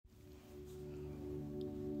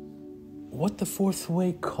what the fourth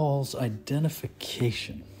way calls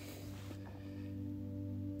identification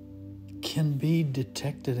can be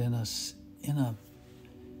detected in us in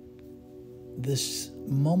this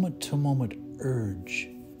moment-to-moment urge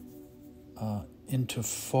into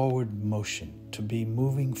forward motion, to be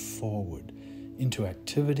moving forward into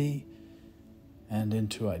activity and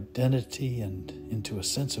into identity and into a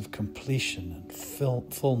sense of completion and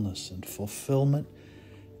fullness and fulfillment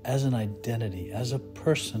as an identity, as a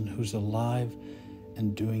person who's alive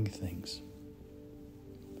and doing things.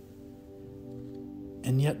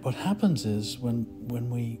 And yet what happens is when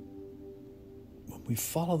we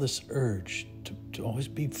follow this urge to always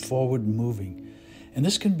be forward moving, and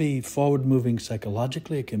this can be forward moving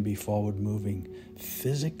psychologically, it can be forward moving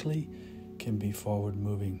physically, it can be forward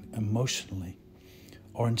moving emotionally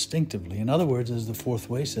or instinctively. In other words, as the fourth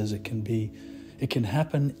way says, it can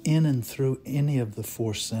happen in and through any of the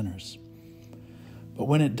four centers. But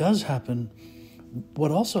when it does happen,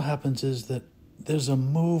 what also happens is that there's a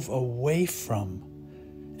move away from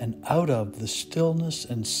and out of the stillness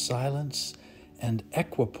and silence and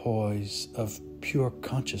equipoise of pure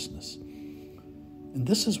consciousness. And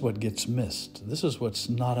this is what gets missed. This is what's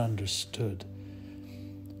not understood.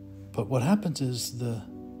 But what happens is the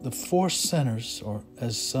four centers, or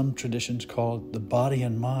as some traditions call it, the body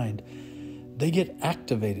and mind, they get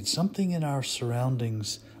activated. Something in our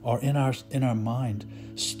surroundings or in our mind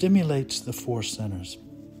stimulates the four centers.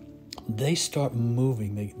 They start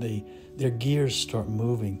moving. Their gears start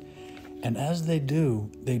moving. And as they do,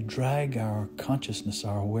 they drag our consciousness,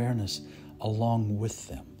 our awareness, along with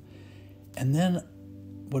them. And then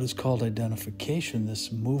what is called identification, this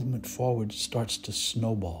movement forward, starts to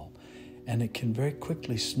snowball. And it can very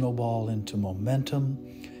quickly snowball into momentum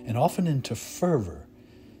and often into fervor,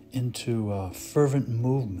 into fervent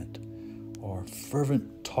movement or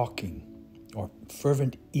fervent talking or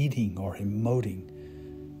fervent eating or emoting.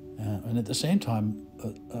 And at the same time,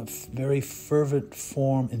 a very fervent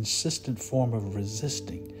form, insistent form of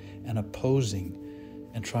resisting and opposing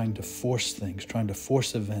and trying to force things, trying to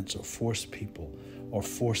force events or force people or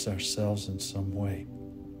force ourselves in some way.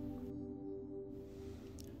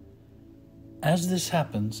 As this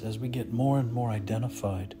happens, as we get more and more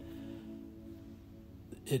identified,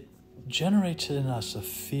 it generates in us a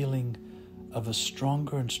feeling of a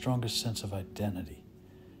stronger and stronger sense of identity.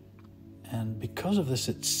 And because of this,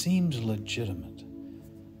 it seems legitimate.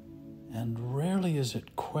 And rarely is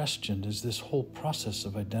it questioned as this whole process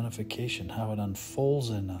of identification, how it unfolds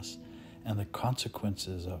in us and the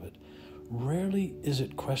consequences of it. Rarely is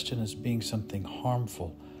it questioned as being something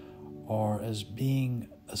harmful or as being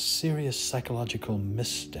a serious psychological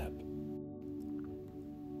misstep.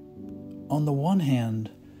 On the one hand,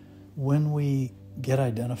 when we get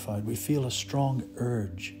identified, we feel a strong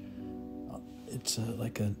urge. It's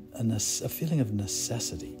like a feeling of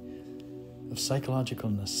necessity, of psychological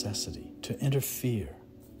necessity, to interfere,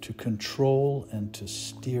 to control and to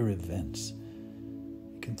steer events.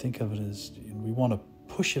 You can think of it as we want to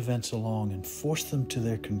push events along and force them to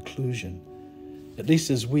their conclusion, at least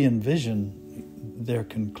as we envision their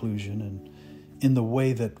conclusion and in the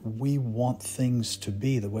way that we want things to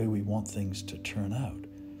be, the way we want things to turn out.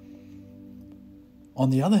 On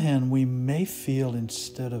the other hand, we may feel,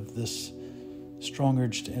 instead of this strong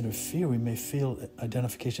urge to interfere, we may feel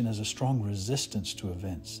identification as a strong resistance to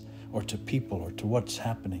events or to people or to what's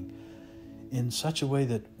happening in such a way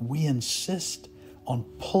that we insist on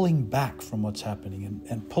pulling back from what's happening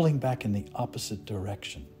and pulling back in the opposite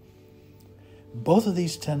direction. Both of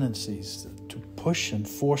these tendencies, to push and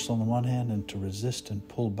force on the one hand and to resist and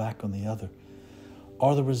pull back on the other,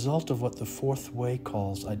 are the result of what the fourth way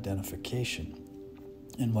calls identification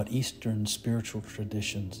and what Eastern spiritual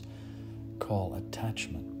traditions call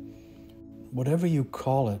attachment. Whatever you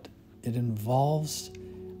call it, it involves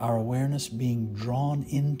our awareness being drawn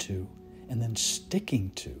into and then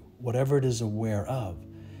sticking to whatever it is aware of.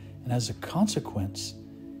 And as a consequence,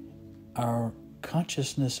 our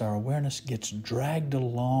consciousness, our awareness gets dragged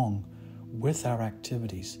along with our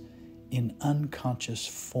activities in unconscious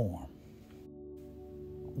form.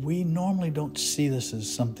 We normally don't see this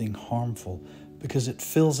as something harmful because it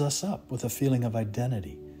fills us up with a feeling of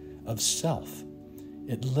identity, of self.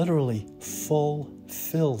 It literally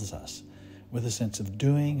fulfills us with a sense of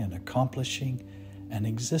doing and accomplishing and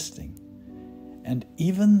existing. And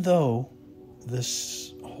even though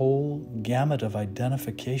this whole gamut of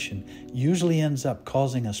identification usually ends up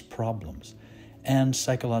causing us problems and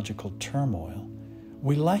psychological turmoil,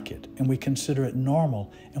 we like it and we consider it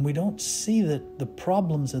normal, and we don't see that the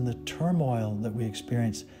problems and the turmoil that we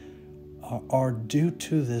experience are due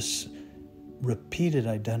to this repeated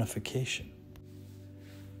identification.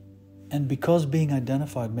 And because being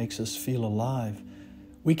identified makes us feel alive,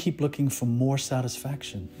 we keep looking for more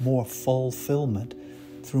satisfaction, more fulfillment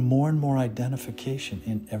through more and more identification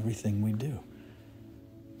in everything we do.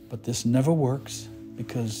 But this never works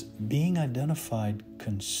because being identified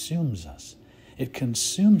consumes us. It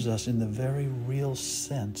consumes us in the very real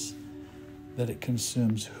sense that it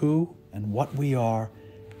consumes who and what we are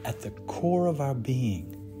at the core of our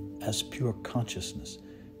being as pure consciousness,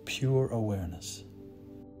 pure awareness.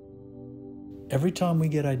 Every time we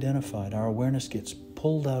get identified, our awareness gets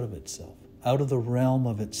pulled out of itself, out of the realm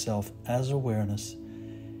of itself as awareness,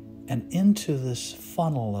 and into this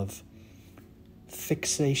funnel of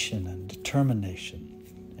fixation and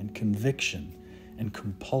determination and conviction and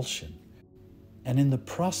compulsion. And in the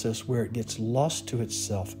process where it gets lost to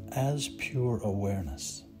itself as pure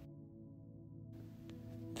awareness.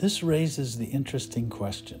 This raises the interesting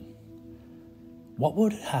question: what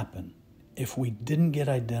would happen if we didn't get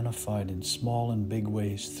identified in small and big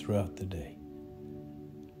ways throughout the day?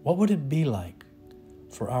 What would it be like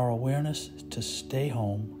for our awareness to stay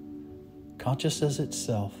home, conscious as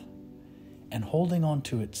itself, and holding on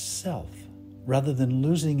to itself rather than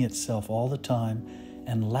losing itself all the time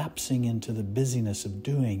and lapsing into the busyness of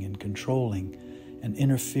doing and controlling and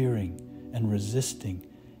interfering and resisting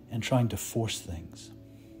and trying to force things?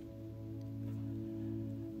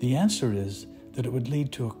 The answer is that it would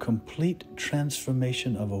lead to a complete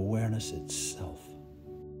transformation of awareness itself.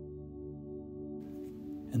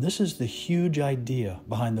 And this is the huge idea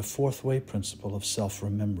behind the fourth way principle of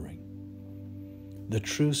self-remembering. The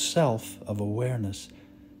true self of awareness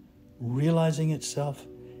realizing itself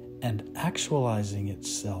and actualizing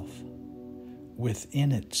itself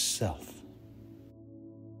within itself.